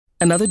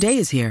Another day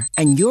is here,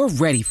 and you're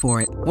ready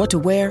for it. What to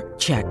wear?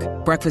 Check.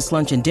 Breakfast,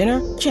 lunch, and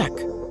dinner? Check.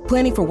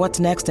 Planning for what's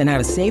next and how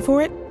to save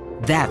for it?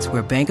 That's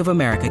where Bank of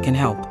America can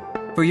help.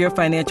 For your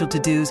financial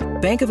to-dos,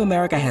 Bank of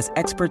America has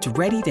experts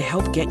ready to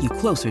help get you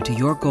closer to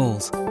your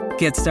goals.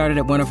 Get started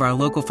at one of our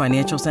local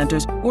financial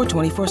centers or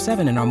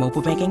 24/7 in our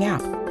mobile banking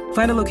app.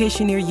 Find a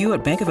location near you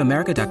at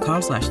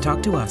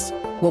bankofamerica.com/talktous.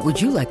 What would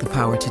you like the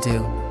power to do?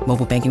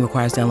 Mobile banking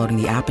requires downloading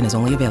the app and is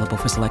only available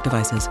for select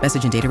devices.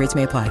 Message and data rates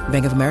may apply.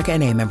 Bank of America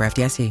N.A., member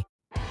FDIC.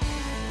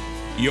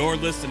 You're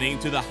listening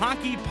to the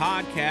Hockey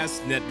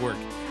Podcast Network,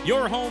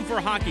 your home for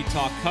hockey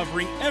talk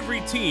covering every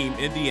team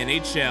in the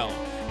NHL.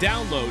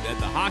 Download at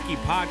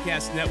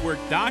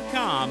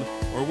thehockeypodcastnetwork.com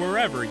or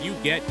wherever you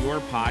get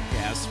your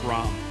podcasts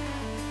from.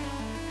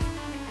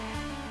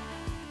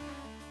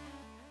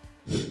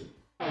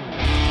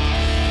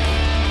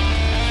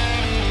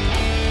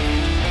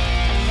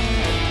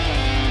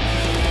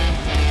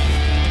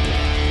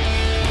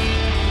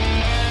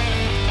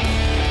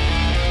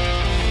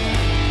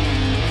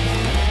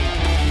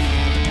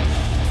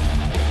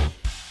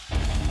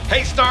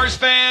 Hey Stars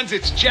fans,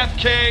 it's Jeff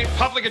K,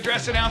 public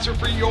address announcer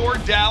for your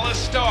Dallas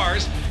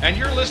Stars, and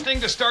you're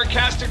listening to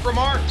Starcastic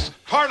Remarks,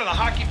 part of the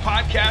Hockey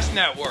Podcast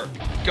Network.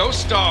 Go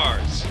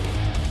Stars!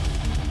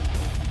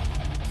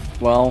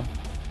 Well,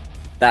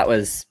 that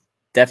was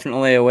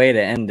definitely a way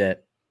to end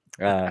it.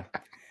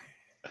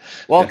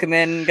 Welcome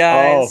in,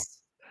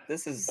 guys.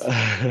 This is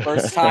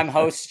first-time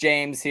host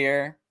James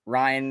here.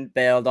 Ryan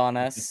bailed on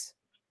us,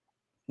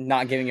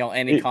 not giving y'all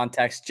any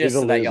context, just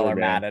so that y'all are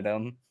mad at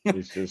him.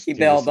 He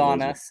bailed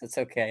on us. It's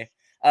okay.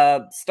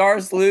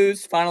 Stars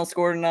lose. Final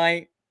score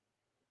tonight,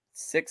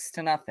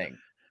 6-0.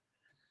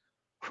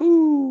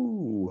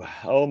 Whew.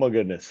 Oh my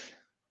goodness.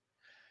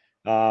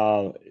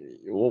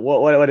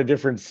 What a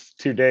difference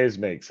 2 days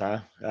makes,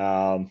 huh?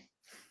 About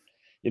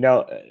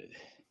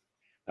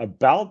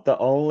the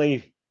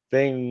only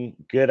thing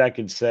good I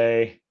could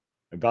say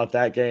about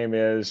that game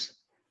is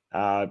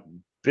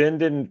Ben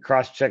didn't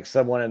cross-check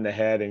someone in the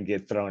head and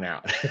get thrown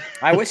out.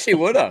 I wish he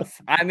would have.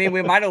 I mean,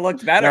 we might have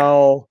looked better.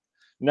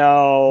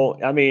 No.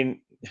 I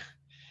mean,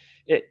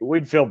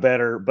 we'd feel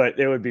better, but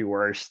it would be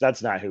worse.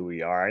 That's not who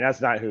we are, and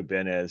that's not who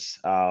Ben is.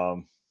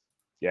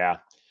 Yeah.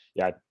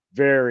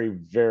 Very,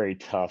 very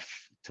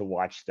tough to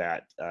watch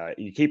that.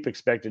 You keep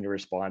expecting a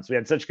response. We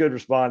had such good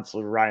response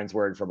with Ryan's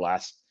word from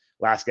last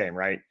game,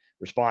 right?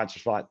 Response.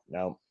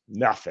 No,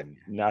 nothing.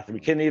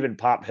 We couldn't even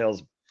pop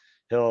Hill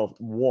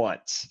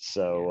once.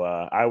 So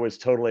I was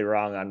totally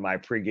wrong on my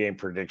pregame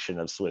prediction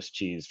of Swiss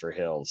cheese for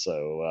Hill.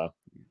 So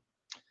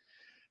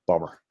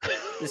bummer.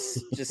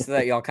 just so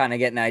that y'all kind of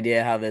get an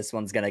idea how this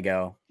one's going to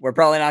go. We're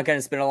probably not going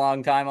to spend a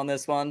long time on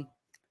this one.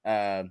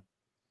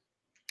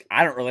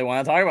 I don't really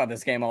want to talk about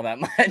this game all that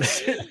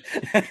much.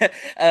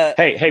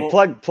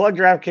 Plug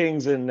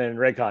DraftKings and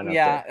Raycon.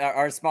 Yeah,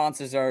 our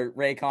sponsors are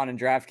Raycon and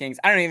DraftKings.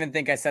 I don't even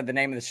think I said the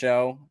name of the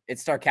show.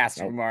 It's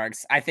Starcastic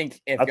Remarks. I think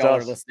if y'all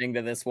are listening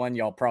to this one,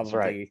 you'll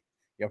probably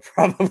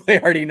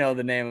already know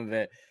the name of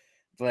it.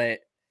 But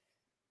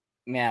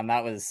man,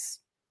 that was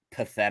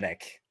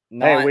pathetic.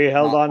 We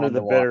held on to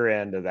the bitter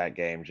end of that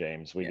game,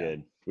 James. We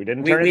did. We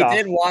didn't turn it off. We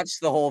did watch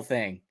the whole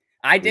thing.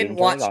 I didn't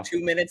watch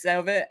 2 minutes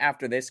of it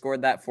after they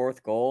scored that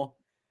fourth goal,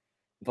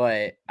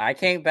 but I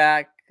came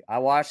back. I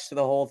watched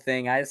the whole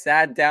thing. I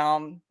sat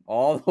down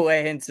all the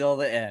way until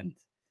the end.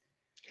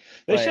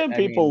 They showed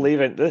people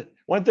leaving.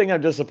 One thing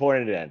I'm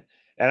disappointed in,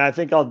 and I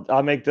think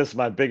I'll make this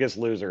my biggest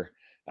loser,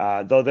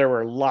 though there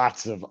were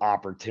lots of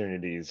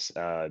opportunities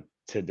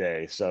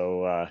today.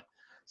 So I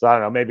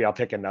don't know. Maybe I'll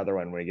pick another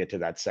one when we get to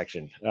that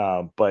section.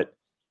 But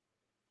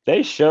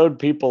they showed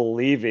people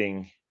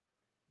leaving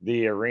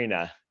the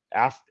arena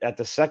at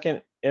the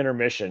second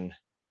intermission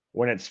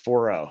when it's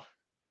 4-0.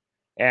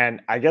 And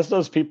I guess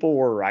those people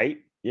were right.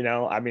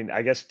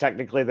 I guess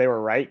technically they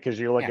were right because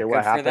you look at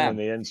what happened in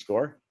the end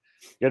score.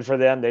 Good for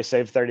them. They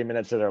saved 30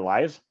 minutes of their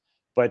lives.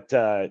 But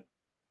the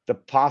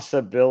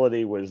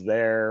possibility was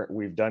there.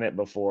 We've done it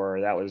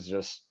before. That was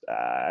just,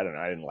 I don't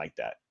know. I didn't like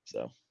that.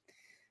 So,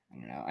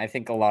 I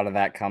think a lot of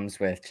that comes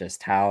with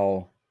just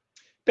how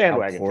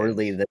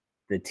poorly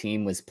the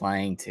team was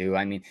playing too.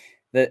 I mean,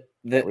 the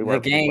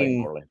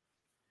game,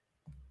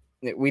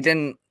 we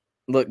didn't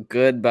look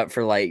good, but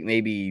for like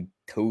maybe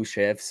 2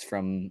 shifts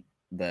from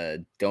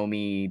the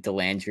Domi,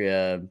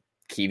 Dellandrea,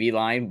 Kiwi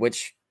line,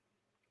 which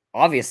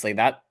obviously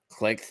that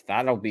clicked.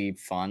 That'll be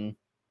fun,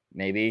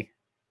 maybe,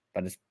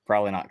 but it's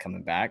probably not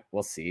coming back.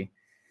 We'll see.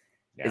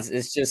 Yeah.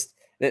 It's just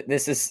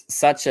this is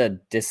such a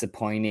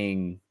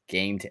disappointing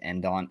game to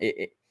end on.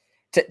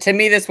 To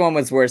me, this one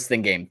was worse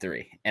than Game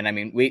 3. And I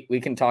mean,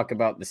 we can talk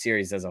about the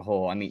series as a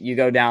whole. I mean, you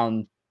go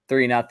down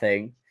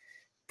 3-0,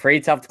 pretty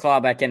tough to claw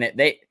back in it.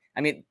 They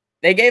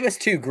gave us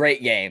 2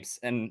 great games,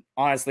 and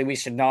honestly, we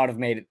should not have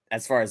made it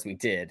as far as we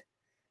did.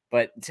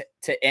 But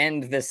to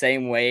end the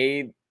same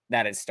way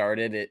that it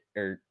started,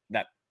 the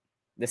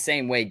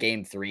same way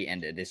Game 3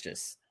 ended, is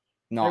just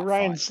not.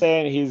 Ryan's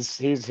saying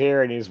he's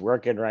here and he's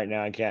working right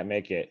now and can't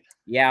make it.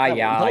 Yeah.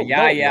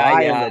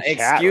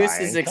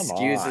 Excuses.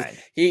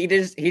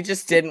 He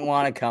just didn't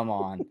want to come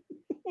on.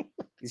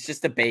 He's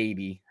just a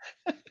baby.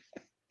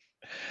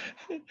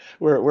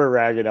 We're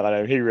ragging on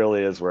him. He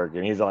really is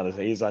working. He's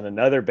on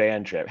another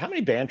band trip. How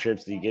many band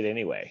trips do you get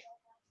anyway?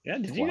 Yeah,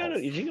 did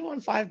you go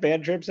on 5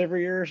 band trips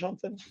every year or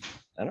something?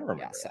 I don't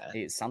remember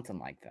that. Something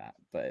like that.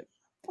 But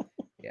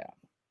yeah.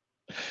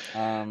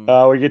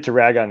 We get to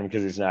rag on him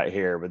because he's not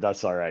here, but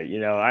that's all right.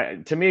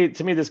 To me,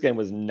 this game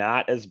was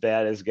not as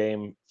bad as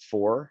game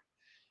 3,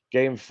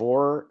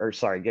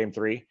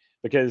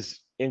 because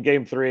in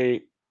game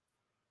 3,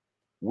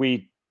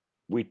 we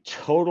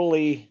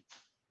totally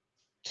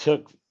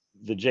took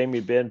the Jamie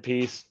Benn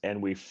piece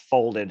and we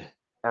folded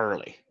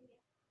early.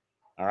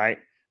 All right.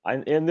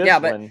 In this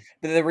one,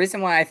 but the reason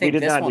why I think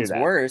this one's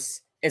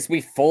worse is we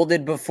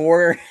folded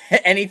before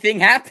anything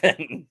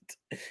happened.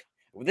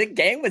 The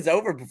game was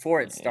over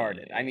before it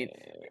started. I mean,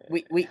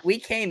 we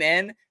came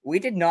in, we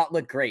did not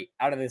look great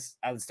out of the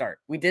start.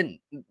 We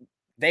didn't.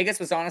 Vegas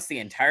was honest the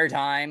entire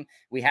time.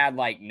 We had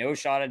like no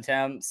shot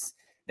attempts.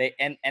 They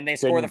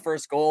score the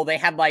first goal. They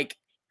had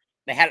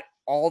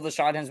all the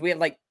shot attempts. We had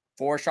like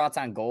 4 shots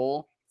on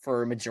goal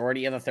for a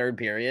majority of the third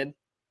period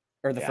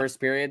or the first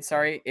period.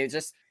 Sorry.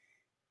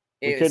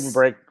 We couldn't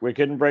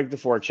break the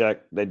forecheck.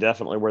 They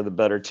definitely were the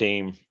better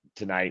team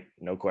tonight.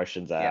 No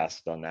questions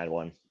asked on that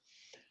one.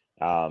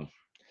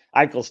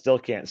 Eichel still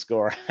can't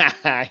score.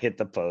 Hit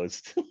the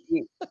post.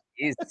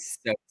 He's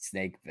so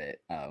snake bit.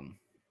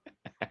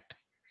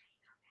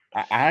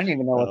 I don't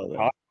even know what to talk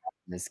about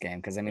in this game,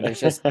 because I mean, there's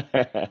just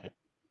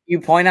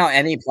you point out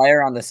any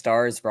player on the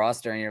Stars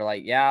roster and you're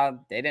like, yeah,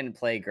 they didn't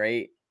play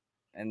great,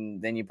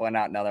 and then you point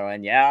out another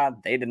one, yeah,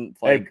 they didn't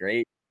play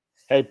great.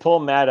 Hey, pull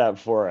Matt up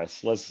for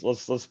us. Let's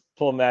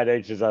pull Matt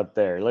H's up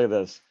there. Look at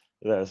this.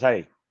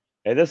 Hey,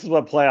 this is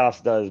what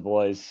playoffs does,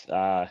 boys.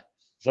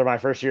 So my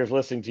first year of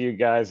listening to you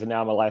guys, and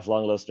now I'm a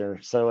lifelong listener.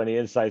 So any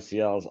insights,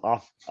 yells,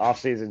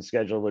 off-season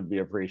schedule would be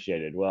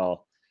appreciated.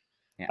 Well,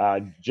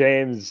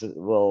 James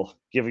will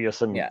give you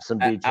some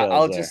details.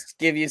 I'll just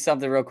give you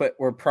something real quick.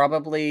 We're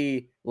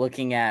probably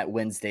looking at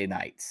Wednesday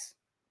nights,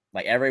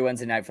 like every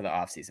Wednesday night for the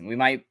offseason. We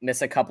might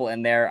miss a couple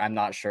in there. I'm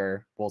not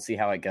sure. We'll see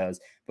how it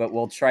goes, but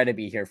we'll try to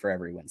be here for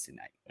every Wednesday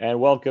night. And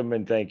welcome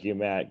and thank you,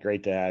 Matt.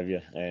 Great to have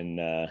you.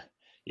 And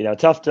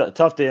tough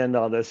to end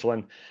on this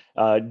one.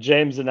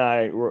 James and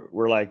I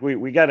were like,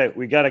 we gotta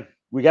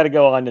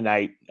go on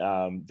tonight.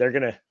 They're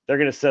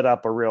gonna set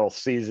up a real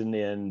season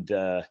end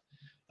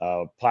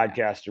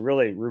podcast to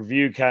really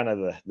review kind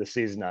of the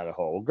season as a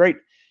whole. Great,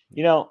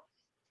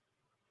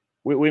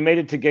 we made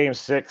it to Game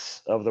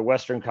 6 of the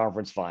Western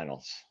Conference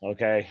Finals.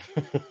 Okay,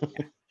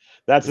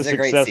 that's a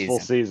successful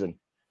season.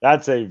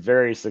 That's a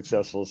very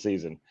successful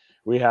season.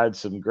 We had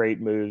some great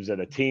moves at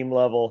a team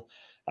level.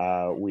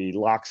 We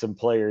locked some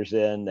players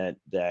in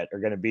that are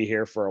going to be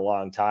here for a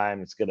long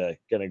time. It's going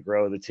to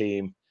grow the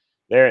team.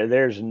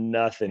 There's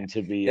nothing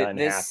to be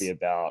unhappy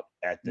about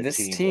at the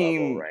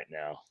team level right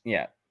now.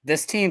 Yeah,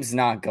 this team's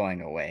not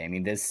going away. I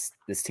mean, this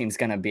team's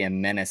going to be a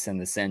menace in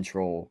the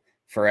Central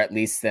for at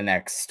least the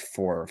next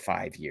 4 or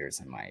 5 years,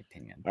 in my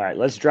opinion. All right,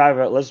 let's drive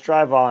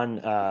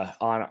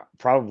on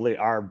probably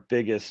our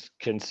biggest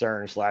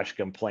concern /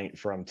 complaint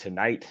from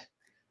tonight.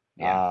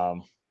 Yeah.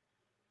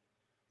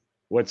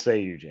 What say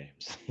you,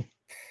 James?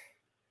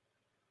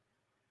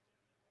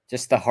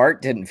 Just the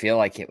heart didn't feel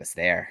like it was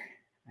there.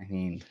 I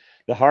mean,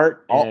 the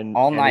heart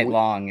all night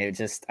long. It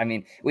just, I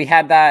mean, we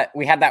had that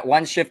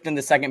one shift in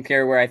the second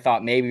period where I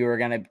thought maybe we were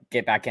going to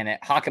get back in it.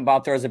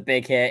 Hockenbaugh throws a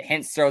big hit.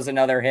 Hintz throws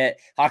another hit.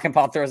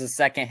 Hockenbaugh throws a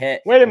second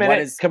hit. Wait a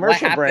minute.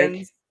 Commercial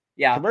break.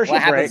 Yeah. What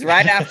happens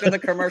right after the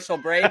commercial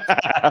break?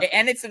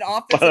 And it's an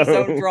offensive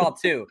zone draw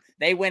too.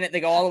 They win it.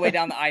 They go all the way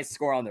down the ice,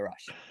 score on the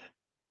rush.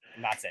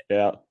 And that's it.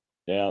 Yeah.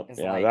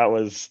 That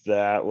was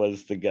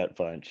the gut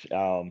punch.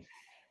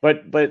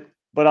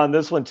 But on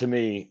this one, to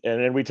me, and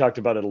then we talked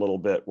about it a little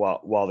bit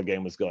while the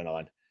game was going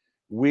on,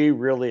 we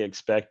really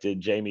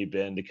expected Jamie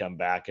Benn to come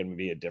back and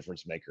be a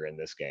difference maker in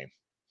this game.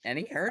 And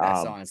he hurt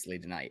us honestly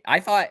tonight. I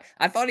thought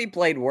he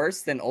played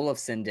worse than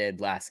Olofsson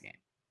did last game.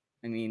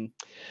 I mean,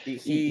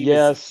 he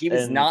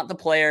was not the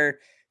player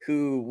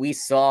who we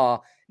saw,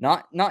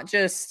 not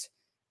just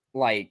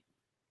like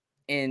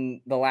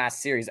in the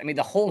last series. I mean,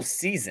 the whole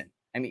season.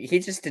 I mean, he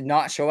just did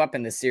not show up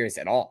in this series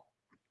at all.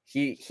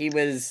 He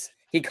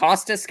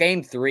cost us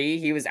game 3.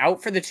 He was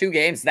out for the 2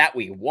 games that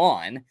we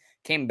won,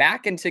 came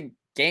back into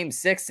game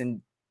 6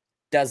 and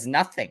does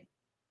nothing.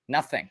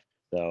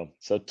 So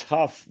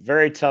tough,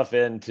 very tough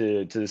end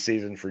to the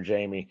season for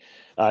Jamie.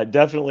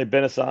 Definitely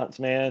Renaissance,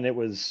 man. It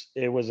was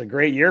a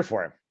great year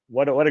for him.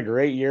 What a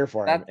great year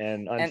for him.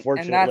 And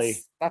unfortunately, and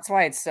that's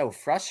why it's so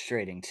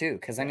frustrating too.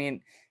 Because I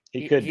mean,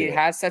 he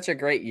has such a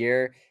great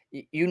year.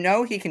 You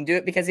know he can do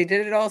it because he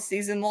did it all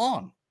season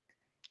long.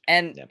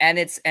 And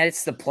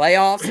it's the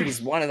playoffs.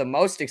 He's one of the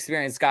most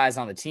experienced guys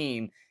on the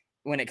team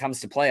when it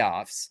comes to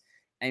playoffs.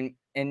 And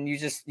you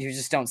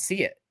just don't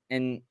see it.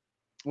 And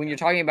when you're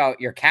talking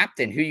about your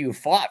captain who you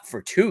fought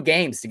for 2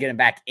 games to get him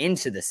back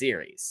into the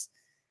series,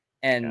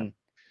 and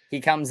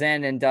he comes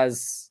in and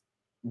does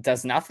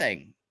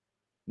nothing.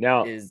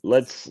 Now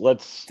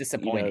let's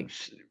disappointing.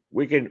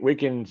 we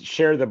can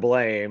share the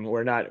blame.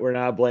 We're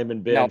not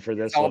blaming Ben for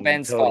this one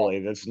Ben's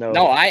totally. Fault. There's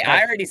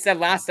I already said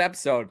last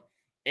episode,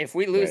 if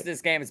we lose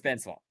this game, it's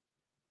Ben's fault.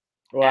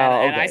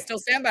 Well, and I still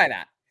stand by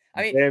that.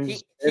 I mean,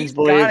 Ben's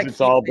believes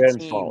it's all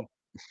Ben's fault.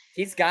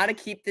 He's got to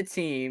keep the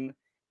team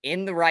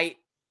in the right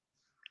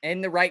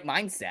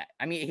mindset.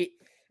 I mean,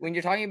 when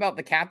you're talking about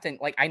the captain,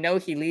 like, I know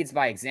he leads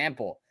by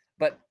example,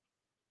 but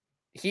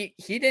he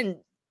didn't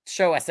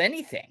show us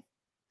anything.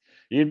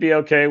 You'd be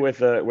okay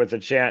with a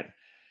chant,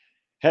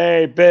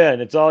 "Hey Ben,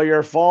 it's all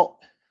your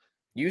fault.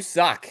 You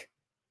suck."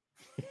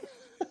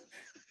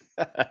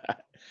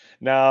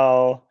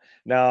 No.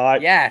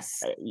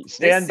 Yes.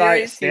 Stand by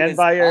your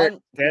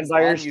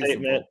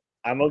statement.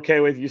 I'm okay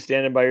with you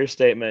standing by your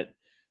statement.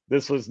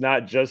 This was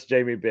not just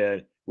Jamie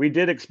Benn. We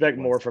did expect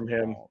more from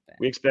him.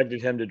 We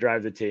expected him to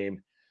drive the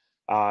team.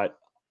 The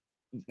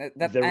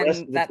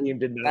rest of the team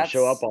did not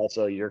show up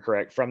also. You're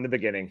correct from the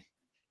beginning.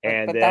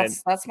 But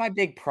that's my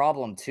big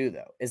problem too,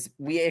 though, is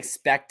we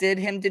expected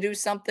him to do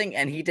something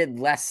and he did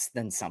less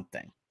than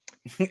something,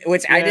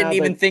 which I didn't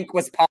even think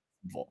was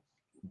possible.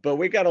 But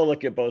we got to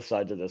look at both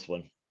sides of this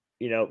one.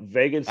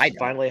 Vegas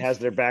finally has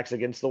their backs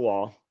against the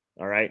wall.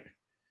 All right.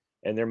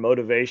 And their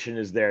motivation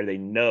is there. They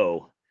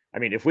know. I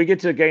mean, if we get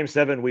to game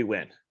 7, we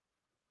win.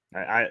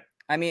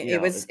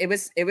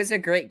 It was a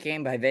great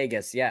game by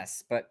Vegas.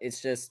 Yes. But it's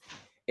just,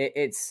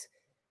 it's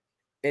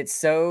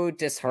so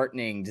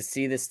disheartening to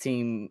see this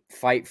team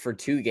fight for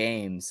 2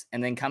 games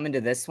and then come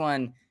into this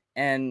one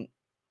and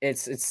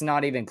it's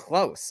not even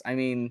close. I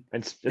mean,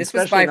 this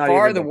was by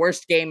far the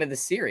worst game of the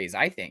series,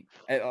 I think,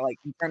 like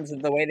in terms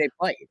of the way they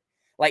played.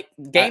 Like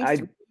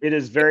it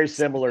is very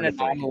similar to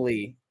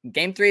anomaly.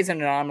 Game 3 is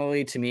an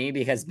anomaly to me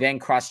because Ben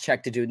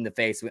cross-checked a dude in the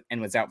face and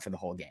was out for the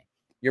whole game.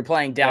 You're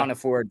playing down a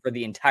forward for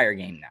the entire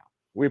game now.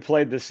 We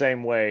played the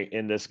same way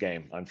in this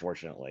game,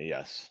 unfortunately.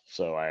 Yes.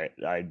 So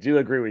I do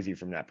agree with you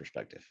from that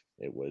perspective.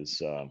 It was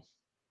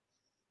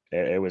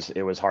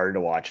hard to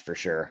watch for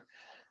sure.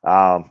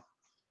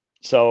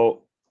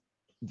 So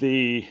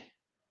the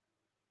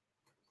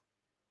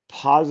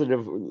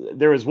positive,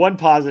 there was one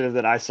positive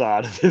that I saw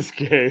out of this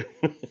game,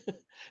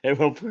 and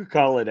we'll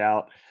call it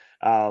out.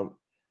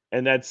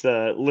 And that's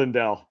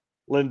Lindell.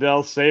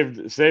 Lindell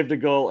saved a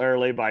goal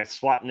early by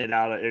swatting it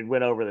out. It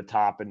went over the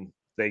top, and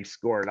they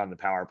scored on the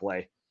power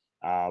play.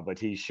 But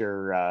he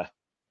sure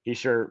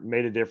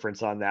made a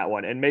difference on that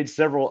one, and made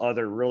several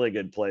other really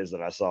good plays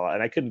that I saw.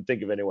 And I couldn't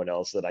think of anyone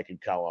else that I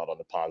could call out on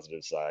the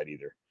positive side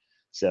either.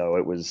 So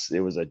it was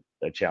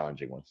a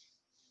challenging one.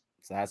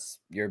 So that's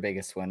your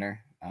biggest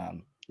winner.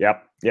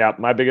 Yep.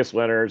 My biggest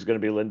winner is going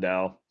to be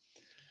Lindell.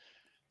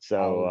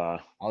 So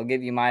I'll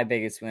give you my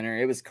biggest winner.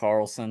 It was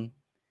Carlson.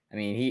 I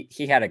mean,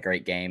 he had a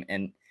great game,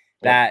 and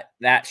that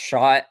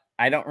shot,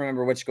 I don't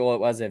remember which goal it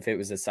was, if it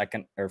was a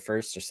second or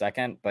first or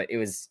second, but it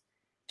was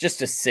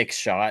just a 6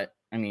 shot.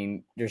 I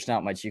mean, there's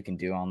not much you can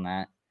do on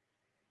that.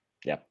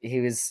 Yep.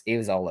 He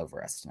was all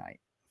over us tonight.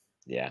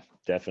 Yeah,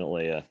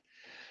 definitely a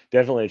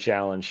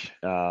challenge.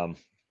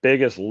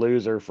 Biggest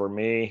loser for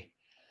me.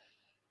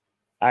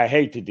 I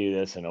hate to do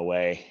this in a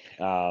way,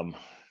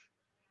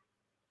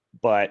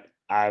 but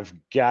I've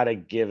got to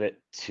give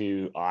it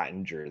to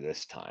Ottinger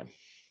this time.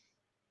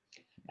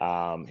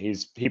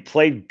 He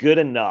played good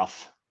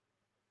enough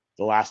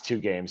the last 2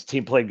 games.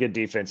 Team played good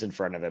defense in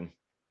front of him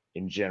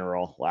in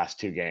general last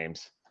 2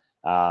 games.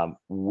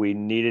 We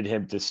needed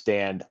him to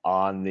stand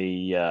on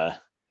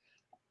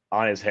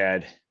his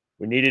head.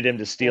 We needed him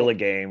to steal a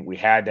game. We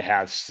had to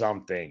have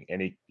something,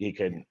 and he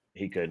couldn't.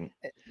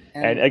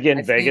 And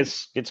again,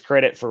 Vegas gets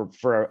credit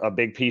for a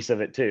big piece of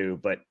it too,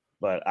 but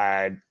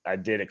I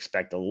did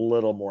expect a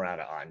little more out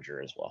of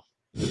Ottinger as well.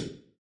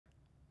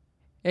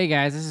 Hey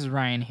guys, this is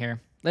Ryan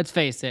here. Let's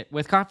face it,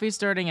 with coffee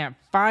starting at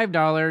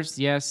 $5,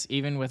 yes,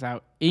 even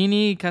without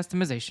any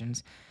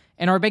customizations,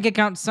 and our bank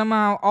account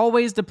somehow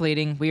always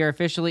depleting, we are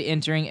officially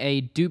entering a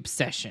dupe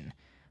session.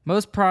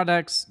 Most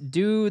products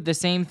do the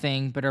same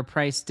thing, but are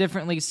priced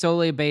differently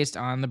solely based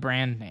on the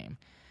brand name.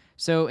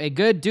 So a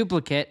good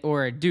duplicate,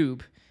 or a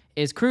dupe,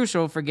 is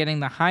crucial for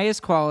getting the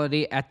highest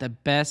quality at the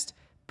best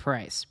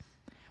price.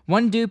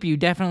 One dupe you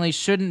definitely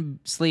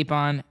shouldn't sleep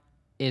on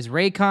is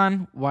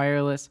Raycon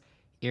wireless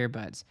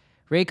earbuds.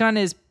 Raycon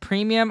is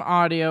premium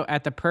audio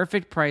at the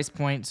perfect price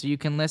point, so you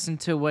can listen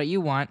to what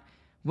you want,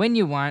 when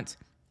you want,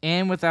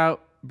 and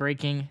without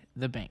breaking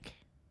the bank.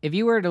 If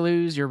you were to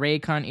lose your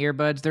Raycon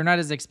earbuds, they're not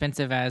as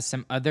expensive as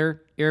some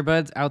other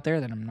earbuds out there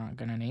that I'm not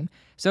going to name.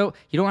 So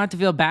you don't have to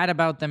feel bad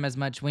about them as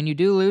much when you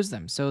do lose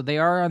them. So they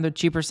are on the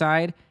cheaper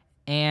side,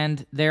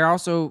 and they're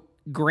also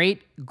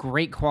great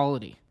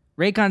quality.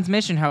 Raycon's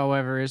mission,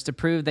 however, is to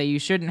prove that you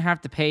shouldn't have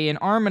to pay an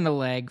arm and a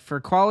leg for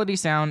quality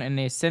sound and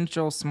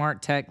essential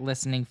smart tech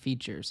listening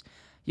features.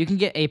 You can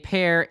get a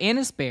pair and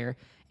a spare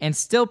and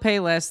still pay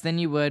less than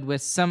you would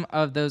with some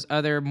of those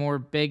other more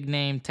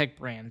big-name tech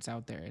brands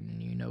out there,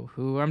 and you know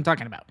who I'm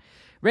talking about.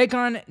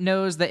 Raycon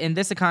knows that in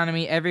this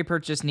economy, every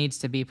purchase needs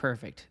to be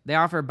perfect. They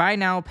offer buy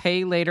now,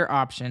 pay later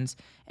options,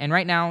 and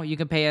right now you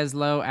can pay as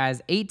low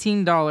as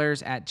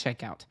 $18 at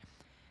checkout.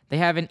 They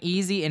have an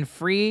easy and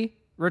free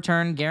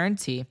return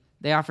guarantee.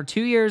 They offer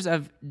 2 years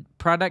of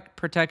product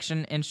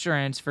protection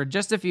insurance for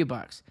just a few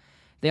bucks.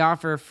 They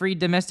offer free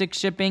domestic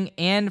shipping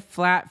and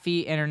flat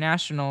fee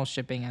international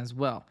shipping as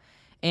well.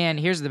 And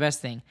here's the best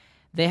thing.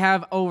 They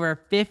have over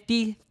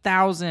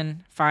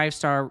 50,000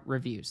 5-star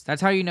reviews.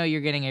 That's how you know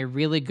you're getting a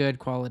really good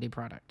quality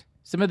product.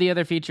 Some of the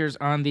other features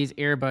on these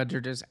earbuds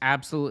are just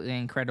absolutely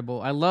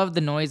incredible. I love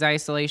the noise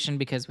isolation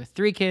because with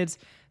 3 kids,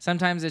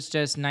 sometimes it's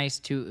just nice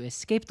to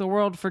escape the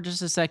world for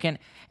just a second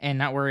and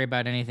not worry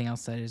about anything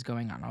else that is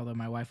going on. Although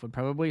my wife would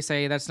probably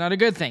say that's not a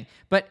good thing.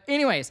 But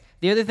anyways,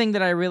 the other thing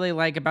that I really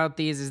like about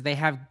these is they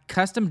have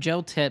custom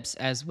gel tips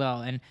as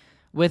well. And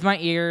with my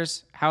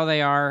ears, how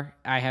they are,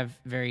 I have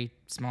very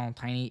small,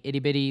 tiny, itty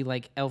bitty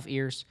like elf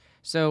ears.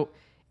 So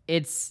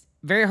it's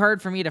very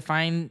hard for me to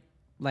find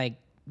like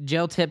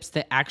gel tips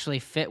that actually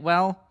fit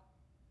well,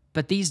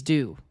 but these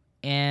do,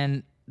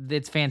 and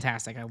it's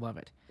fantastic. I love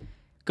it.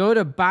 Go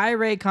to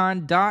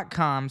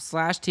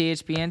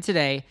buyraycon.com/THPN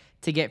today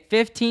to get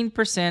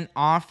 15%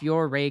 off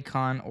your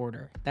Raycon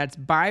order. That's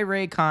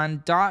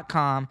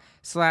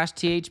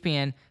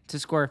buyraycon.com/THPN to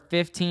score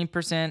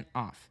 15%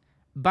 off.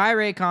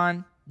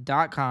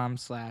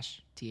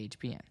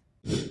 buyraycon.com/THPN.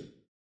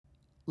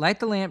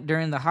 Light the lamp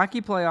during the hockey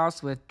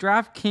playoffs with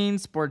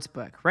DraftKings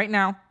Sportsbook. Right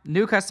now,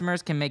 new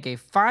customers can make a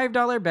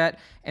 $5 bet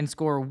and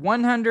score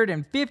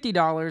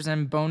 $150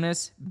 in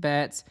bonus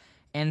bets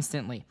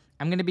instantly.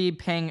 I'm going to be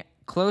paying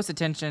close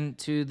attention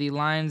to the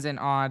lines and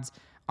odds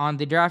on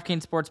the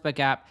DraftKings Sportsbook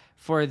app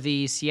for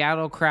the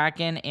Seattle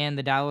Kraken and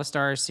the Dallas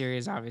Stars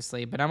series,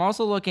 obviously. But I'm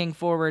also looking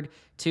forward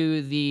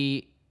to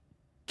the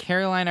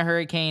Carolina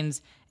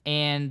Hurricanes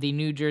and the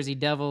New Jersey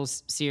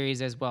Devils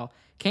series as well.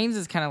 Canes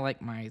is kind of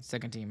like my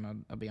second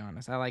team, I'll be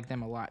honest. I like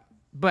them a lot.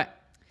 But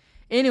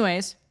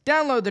anyways,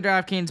 download the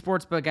DraftKings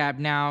Sportsbook app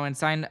now and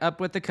sign up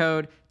with the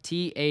code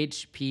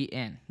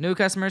THPN. New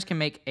customers can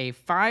make a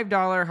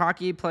 $5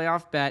 hockey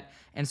playoff bet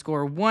and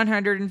score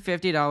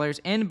 $150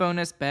 in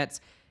bonus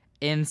bets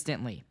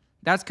instantly.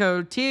 That's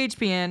code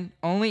THPN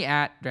only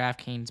at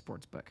DraftKings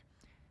Sportsbook.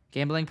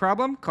 Gambling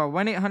problem? Call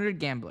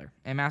 1-800-GAMBLER.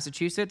 In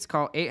Massachusetts,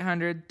 call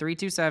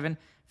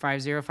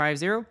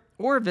 800-327-5050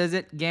 or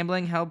visit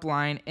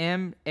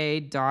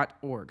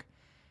gamblinghelplinema.org.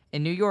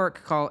 In New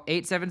York, call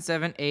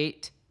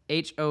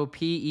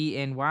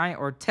 877-8-HOPENY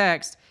or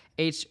text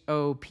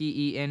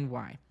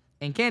HOPENY.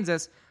 In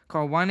Kansas,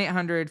 call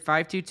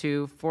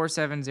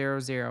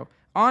 1-800-522-4700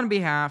 on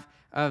behalf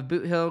of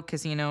Boot Hill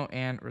Casino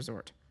and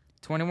Resort.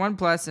 21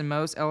 plus in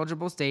most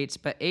eligible states,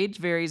 but age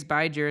varies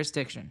by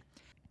jurisdiction.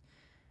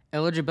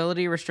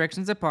 Eligibility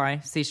restrictions apply.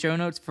 See show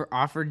notes for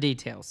offer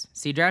details.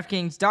 See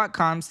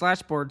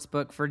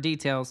DraftKings.com/sportsbook for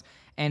details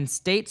and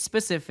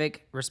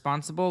state-specific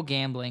responsible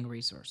gambling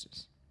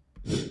resources.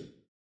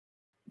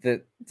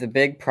 The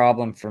big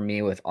problem for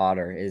me with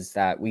Otter is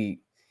that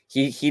he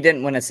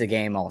didn't win us a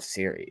game all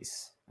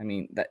series. I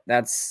mean,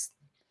 that's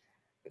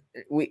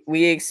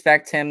we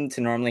expect him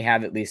to normally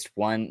have at least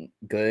one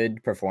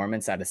good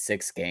performance out of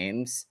 6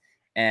 games,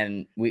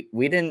 and we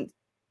didn't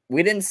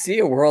see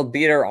a world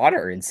beater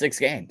Otter in 6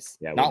 games.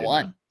 Yeah, not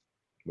one.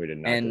 We did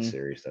not this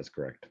series. That's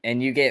correct.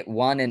 And you get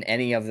one in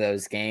any of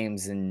those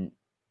games, and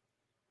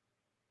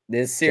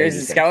this series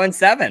is going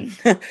 7.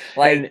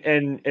 Like,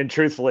 and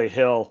truthfully,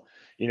 Hill,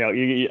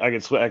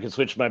 I could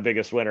switch my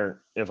biggest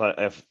winner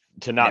if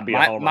to not be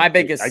a homer. My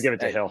biggest, I give it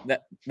to Hill.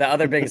 The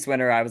other biggest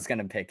winner, I was going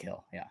to pick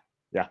Hill. Yeah.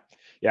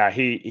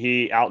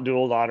 He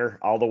outdueled Otter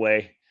all the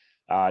way.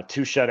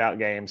 2 shutout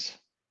games.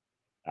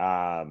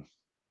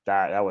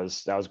 That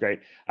was great.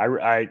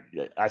 I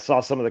saw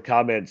some of the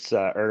comments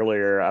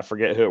earlier. I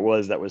forget who it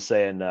was that was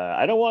saying,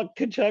 I don't want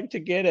Kachuk to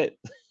get it.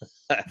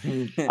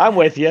 I'm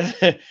with you.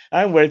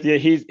 I'm with you.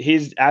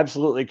 He's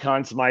absolutely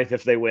Conn Smythe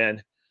if they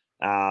win.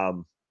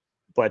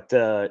 But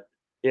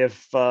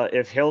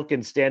if Hill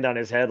can stand on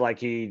his head like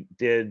he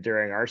did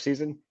during our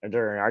season or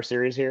during our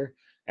series here,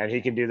 and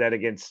he can do that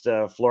against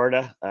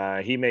Florida,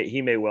 he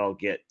may well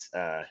get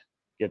the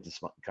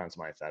Conn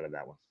Smythe out of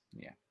that one.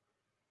 Yeah.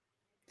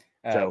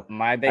 So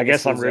my biggest I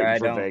guess I'm loser, rooting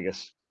for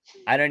Vegas.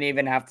 I don't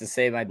even have to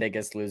say my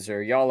biggest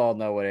loser. Y'all all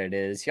know what it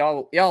is.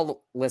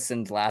 Y'all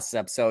listened last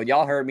episode.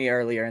 Y'all heard me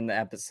earlier in the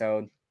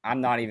episode.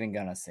 I'm not even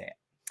gonna say it.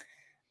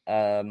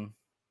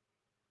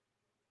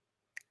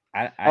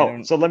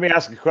 So let me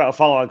ask a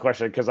follow-on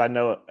question because I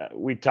know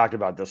we talked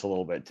about this a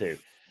little bit too.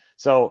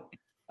 So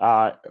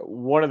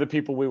one of the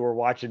people we were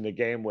watching the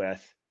game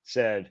with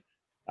said,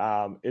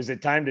 "Is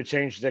it time to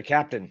change the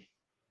captain?"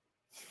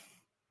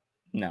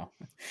 No.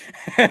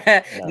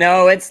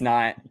 No, it's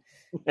not.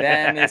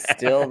 Ben is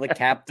still the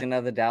captain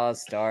of the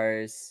Dallas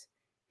Stars.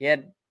 He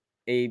had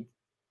a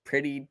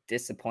pretty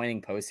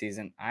disappointing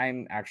postseason.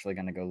 I'm actually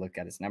going to go look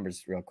at his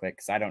numbers real quick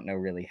because I don't know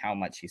really how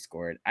much he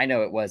scored. I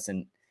know it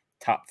wasn't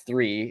top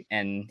 3,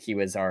 and he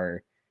was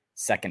our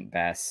second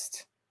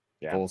best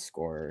goal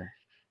scorer.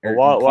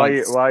 Well, while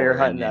you're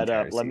hunting that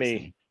up, let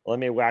me let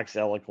me wax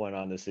eloquent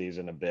on the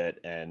season a bit,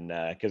 and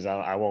because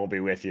I won't be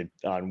with you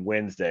on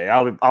Wednesday.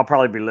 I'll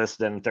probably be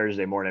listening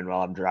Thursday morning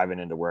while I'm driving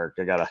into work.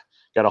 I got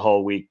a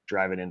whole week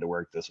driving into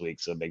work this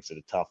week, so it makes it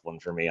a tough one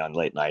for me on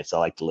late nights. I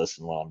like to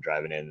listen while I'm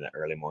driving in the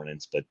early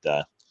mornings, but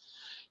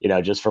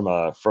just from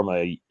a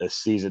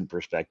season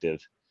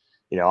perspective,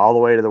 all the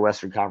way to the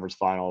Western Conference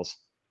Finals.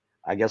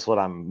 I guess what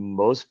I'm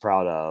most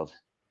proud of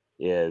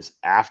is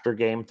after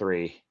Game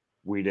 3,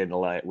 we didn't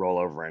let it roll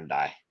over and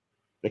die.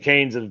 The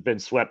Canes have been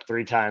swept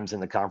 3 times in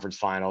the conference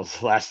finals.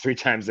 The last 3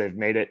 times they've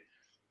made it,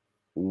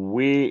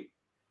 we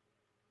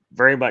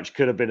very much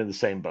could have been in the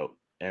same boat,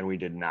 and we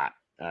did not.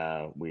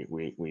 We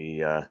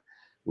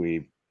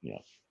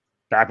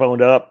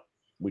backboned up.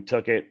 We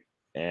took it,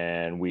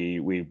 and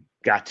we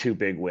got 2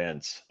 big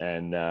wins,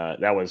 and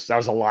that was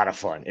a lot of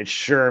fun. It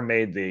sure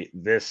made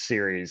this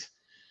series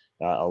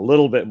a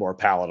little bit more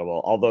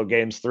palatable. Although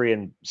games 3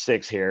 and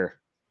 6 here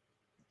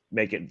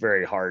make it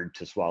very hard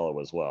to swallow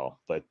as well.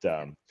 But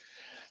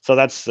so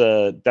that's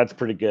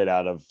pretty good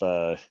out of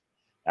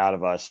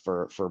us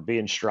for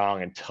being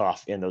strong and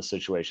tough in those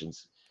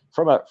situations.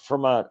 From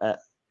a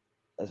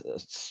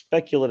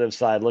speculative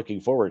side,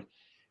 looking forward,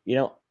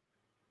 the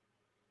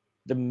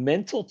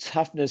mental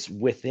toughness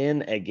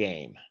within a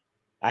game,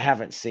 I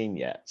haven't seen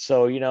yet.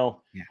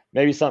 So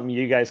maybe something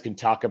you guys can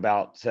talk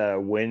about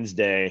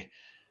Wednesday,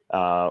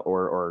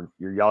 or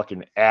y'all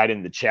can add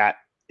in the chat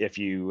if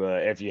you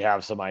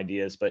have some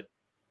ideas. But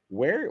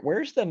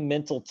where's the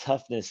mental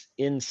toughness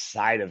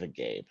inside of a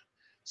game?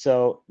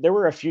 So there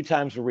were a few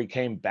times where we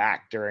came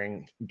back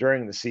during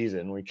the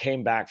season. We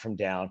came back from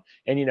down,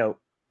 and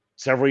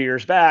several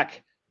years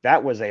back,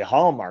 that was a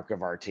hallmark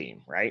of our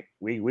team, right?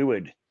 We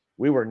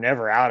were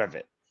never out of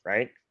it,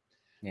 right?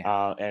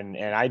 Yeah.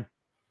 And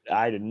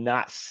I did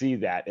not see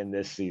that in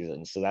this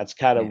season, so that's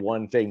kind of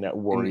one thing that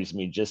worries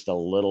me just a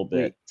little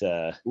bit.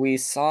 We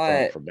saw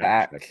it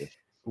back.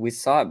 We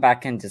saw it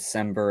back in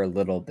December a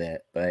little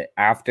bit, but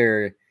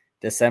after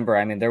December,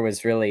 I mean, there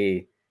was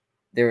really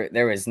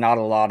there was not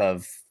a lot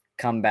of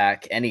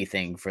comeback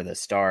anything for the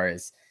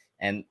Stars,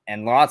 and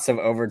lots of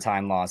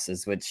overtime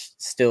losses, which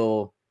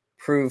still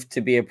proved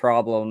to be a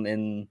problem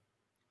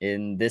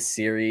in this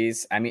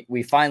series. I mean,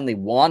 we finally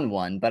won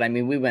one, but I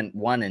mean, we went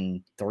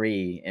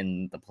 1-3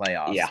 in the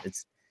playoffs. Yeah.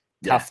 It's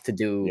tough to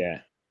do. Yeah.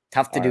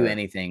 Tough to do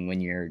anything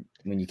when you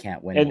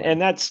can't win. And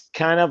that's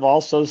kind of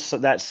also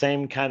that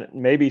same kind of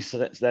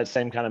that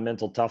same kind of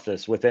mental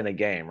toughness within a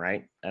game,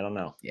 right? I don't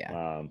know.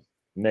 Yeah.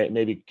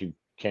 Maybe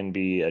can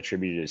be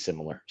attributed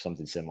to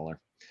something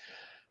similar.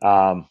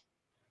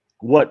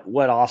 What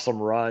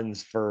awesome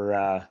runs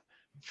for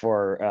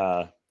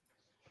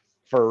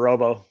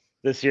Robo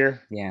this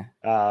year. Yeah.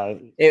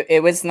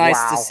 It was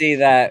nice to see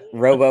that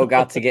Robo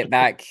got to get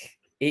back.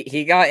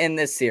 He got in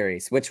this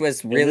series, which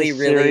was really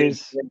good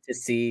to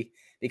see,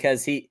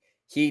 because he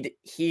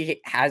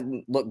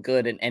hasn't looked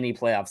good in any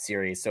playoff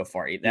series so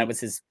far. It was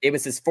his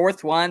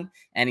 4th one,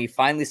 and he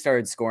finally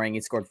started scoring.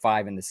 He scored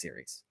 5 in the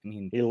series. I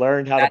mean, he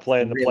learned how to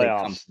play in the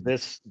playoffs.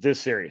 This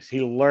series,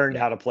 he learned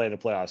how to play in the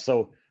playoffs.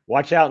 So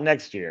watch out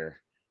next year,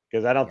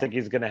 because I don't think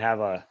he's going to have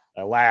a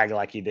lag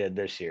like he did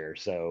this year.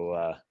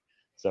 So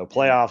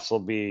playoffs will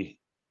be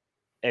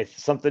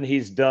something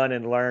he's done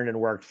and learned and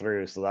worked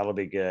through. So that'll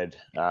be good.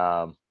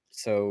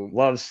 So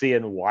love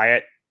seeing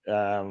Wyatt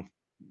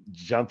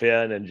jump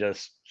in and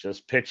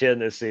just pitch in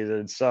this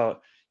season. So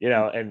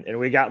and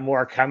we got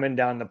more coming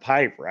down the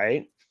pipe,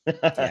 right?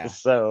 Yeah.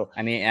 So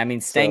I mean,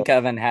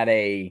 Stankoven had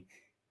a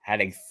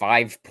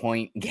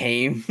 5-point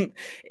game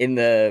in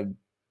the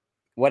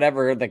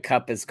whatever the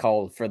cup is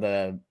called for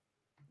the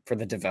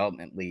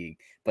development league,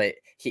 but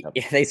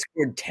they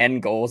scored 10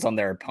 goals on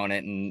their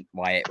opponent, and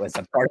Wyatt was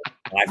a part of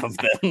 5 of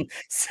them.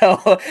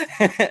 So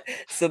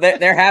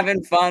they're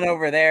having fun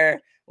over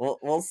there.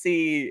 We'll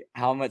see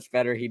how much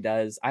better he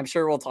does. I'm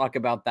sure we'll talk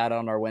about that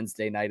on our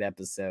Wednesday night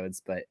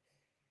episodes, but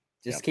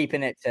just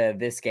keeping it to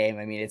this game.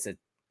 I mean, it's a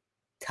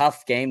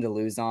tough game to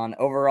lose on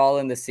overall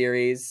in the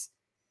series.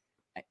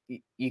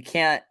 You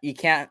can't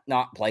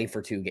not play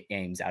for 2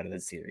 games out of the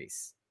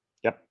series.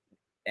 Yep.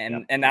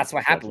 And that's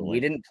what happened. Definitely. We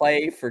didn't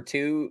play for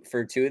two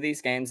of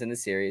these games in the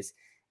series,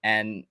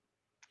 and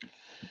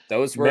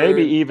those were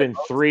maybe even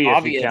 3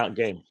 obvious. If you count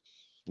game.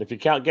 If you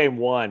count game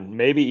 1,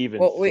 maybe even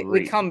 3.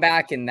 We come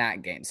back in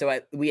that game, so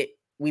we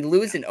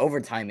lose in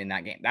overtime in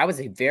that game. That was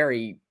a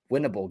very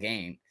winnable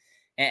game,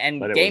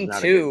 and game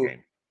 2.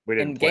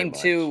 And game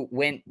 2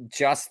 went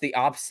just the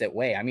opposite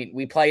way. I mean,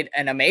 we played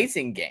an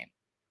amazing game,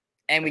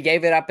 and we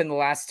gave it up in the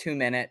last 2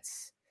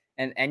 minutes.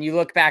 And you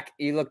look back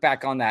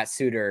on that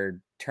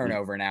Suter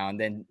turnover now, and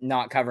then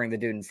not covering the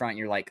dude in front.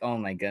 You're like, oh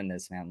my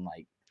goodness, man!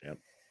 Like,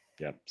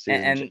 yep.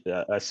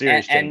 A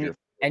series changer.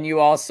 And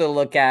you also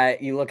look at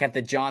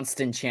the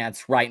Johnston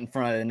chance right in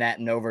front of the net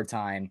in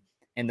overtime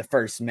in the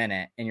first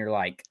minute, and you're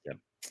like, yep.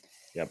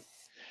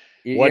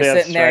 You're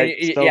sitting there,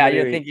 right?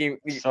 You're thinking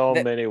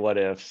many what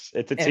ifs.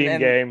 It's a team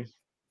game.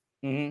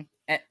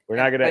 Mm-hmm. We're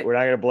not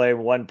gonna blame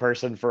one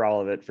person for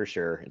all of it, for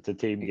sure. It's a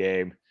team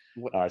game.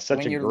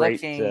 Such a great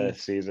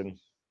season.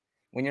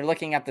 When you're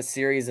looking at the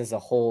series as a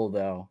whole,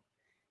 though,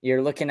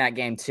 you're looking at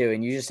game 2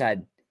 and you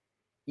had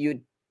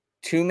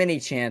too many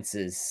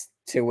chances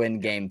to win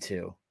game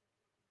 2.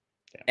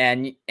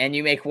 Yeah. And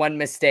you make one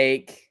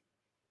mistake,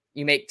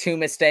 you make 2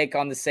 mistakes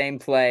on the same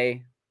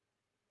play,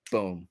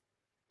 boom,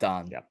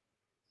 done. Yep.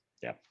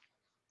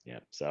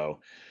 So,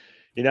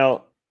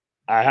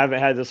 I haven't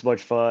had this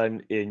much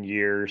fun in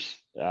years.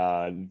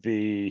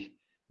 The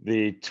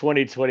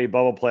 2020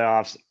 bubble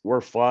playoffs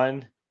were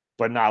fun,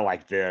 but not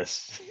like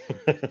this.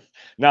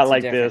 Not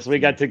like this. We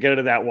got to go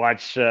to that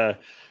watch.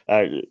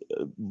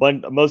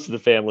 Most of the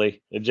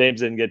family, and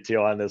James didn't get to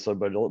on this one,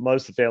 but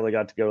most of the family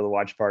got to go to the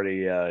watch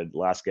party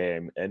last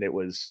game, and it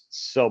was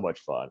so much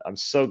fun. I'm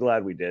so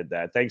glad we did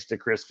that. Thanks to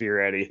Chris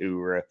Fioretti,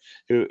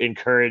 who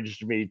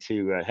encouraged me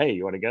to, hey,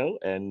 you want to go?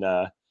 And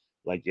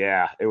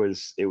yeah, it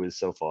was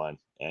so fun,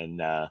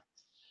 and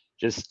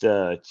just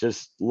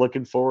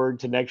looking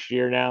forward to next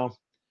year now.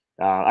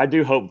 I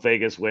do hope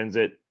Vegas wins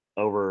it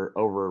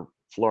over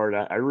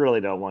Florida. I really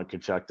don't want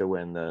Tkachuk to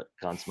win the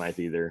Conn Smythe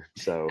either.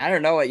 So I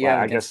don't know what you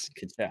have against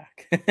Tkachuk.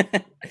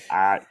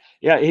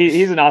 Yeah,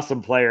 he's an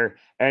awesome player,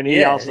 and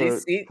he also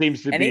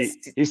seems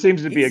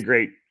to be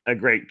a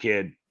great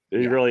kid.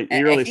 He really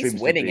he's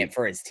seems winning to be. it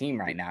for his team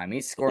right now. I mean,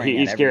 he's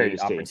scoring at every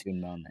opportune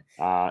moment.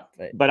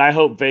 But I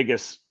hope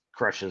Vegas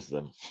crushes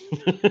them.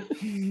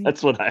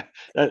 That's what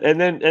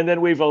and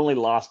then we've only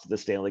lost to the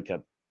Stanley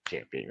Cup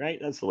champion, right?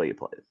 That's the way you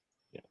play it.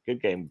 Yeah,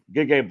 good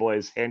game,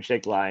 boys.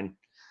 Handshake line.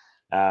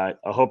 I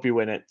hope you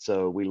win it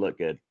so we look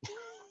good.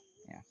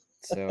 Yeah.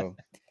 So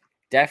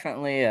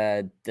definitely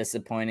a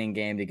disappointing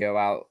game to go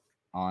out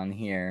on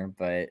here,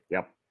 but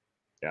yep,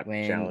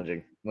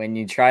 challenging. When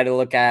you try to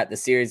look at the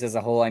series as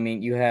a whole, I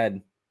mean,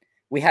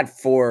 we had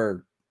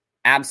 4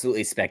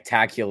 absolutely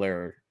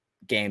spectacular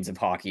games of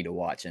hockey to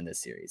watch in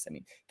this series. I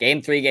mean,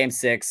 game 3, game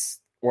 6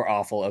 were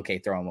awful. Okay,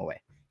 throw them away.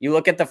 You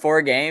look at the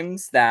 4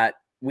 games that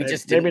we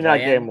just didn't maybe not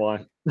game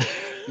 1.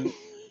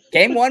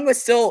 Game 1 was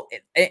still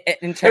it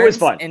was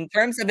fun. In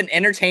terms of an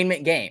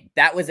entertainment game.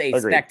 That was a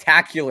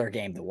spectacular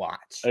game to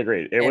watch.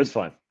 Agreed. It was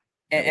fun.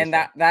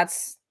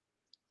 That's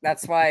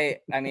why,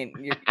 I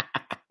mean,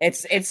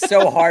 it's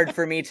so hard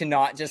for me to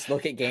not just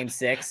look at game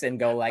 6 and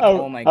go like,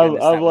 oh my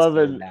goodness. I'm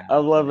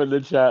loving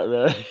the chat,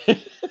 man.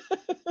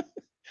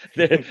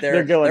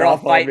 They're all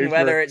fighting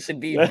whether it should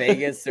be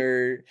Vegas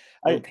or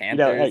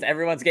Panthers.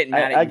 Everyone's getting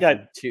mad at you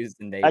for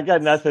choosing Vegas. I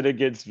got nothing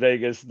against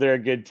Vegas. They're a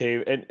good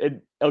team,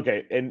 and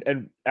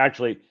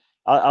actually,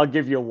 I'll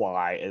give you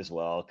why as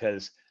well,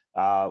 because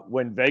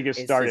when Vegas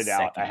started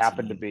out, I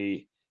happened to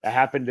be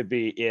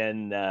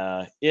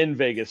in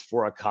Vegas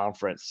for a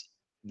conference,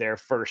 their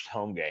first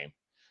home game,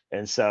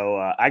 and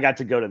so I got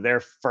to go to their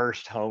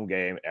first home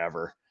game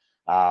ever,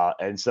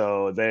 and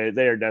so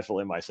they are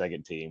definitely my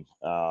second team.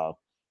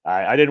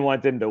 I didn't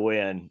want them to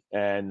win,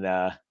 and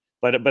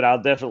but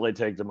I'll definitely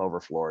take them over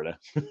Florida.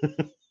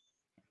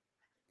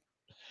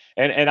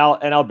 and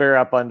I'll bear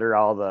up under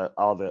all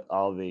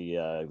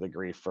the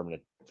grief from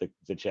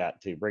the chat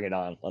too. Bring it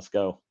on. Let's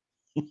go.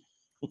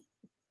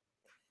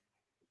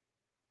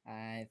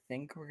 I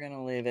think we're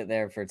gonna leave it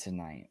there for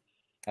tonight.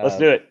 Let's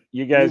do it.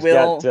 You guys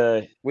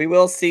we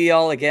will see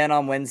y'all again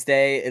on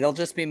Wednesday. It'll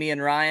just be me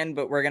and Ryan,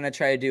 but we're gonna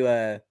try to do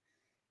a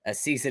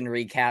season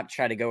recap,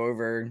 try to go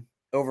over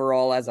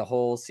overall as a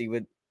whole,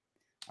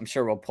 I'm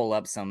sure we'll pull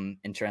up some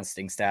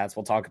interesting stats.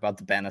 We'll talk about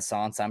the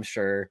Renaissance, I'm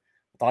sure.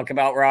 We'll talk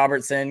about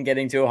Robertson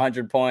getting to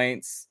 100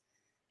 points.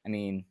 I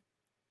mean,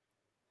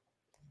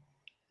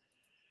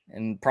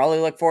 and probably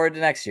look forward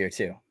to next year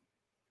too.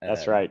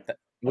 That's right.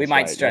 We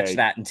might stretch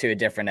that into a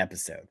different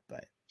episode,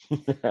 but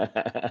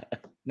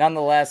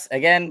nonetheless,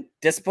 again,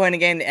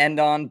 disappointing game to end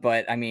on,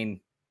 but I mean,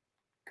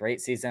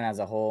 great season as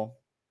a whole.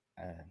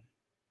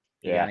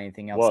 You got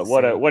anything else?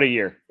 What a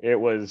year! It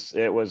was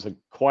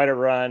quite a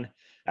run.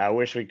 I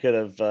wish we could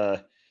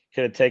have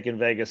taken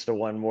Vegas to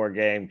one more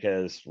game,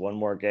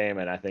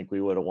 and I think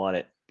we would have won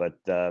it. But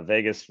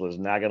Vegas was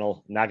not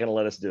gonna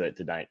let us do it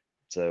tonight.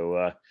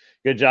 So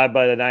good job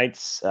by the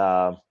Knights.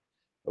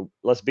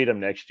 Let's beat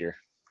them next year.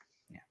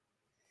 Yeah.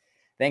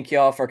 Thank you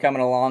all for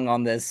coming along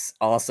on this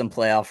awesome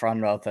playoff run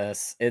with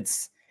us.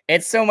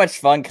 It's so much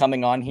fun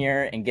coming on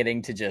here and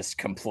getting to just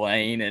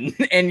complain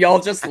and y'all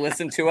just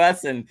listen to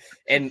us and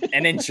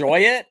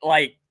enjoy it.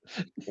 Like,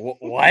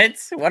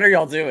 what are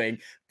y'all doing?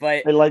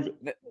 But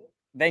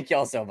thank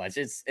y'all so much.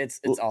 It's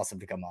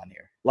awesome to come on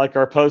here. Like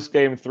our post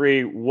game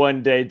 3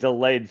 1-day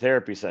delayed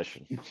therapy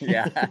session.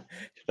 Yeah,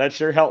 that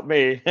sure helped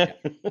me. Yeah.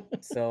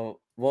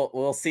 So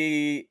we'll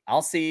see.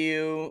 I'll see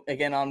you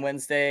again on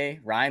Wednesday.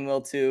 Ryan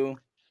will too.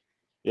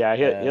 Yeah,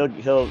 he'll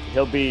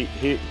be.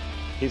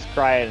 He's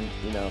crying,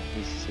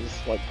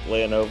 he's like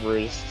laying over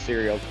his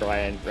cereal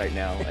crying right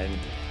now, and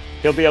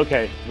he'll be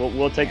okay.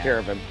 We'll take care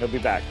of him. He'll be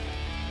back.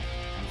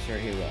 I'm sure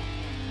he will.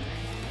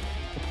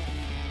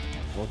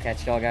 We'll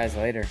catch y'all guys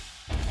later.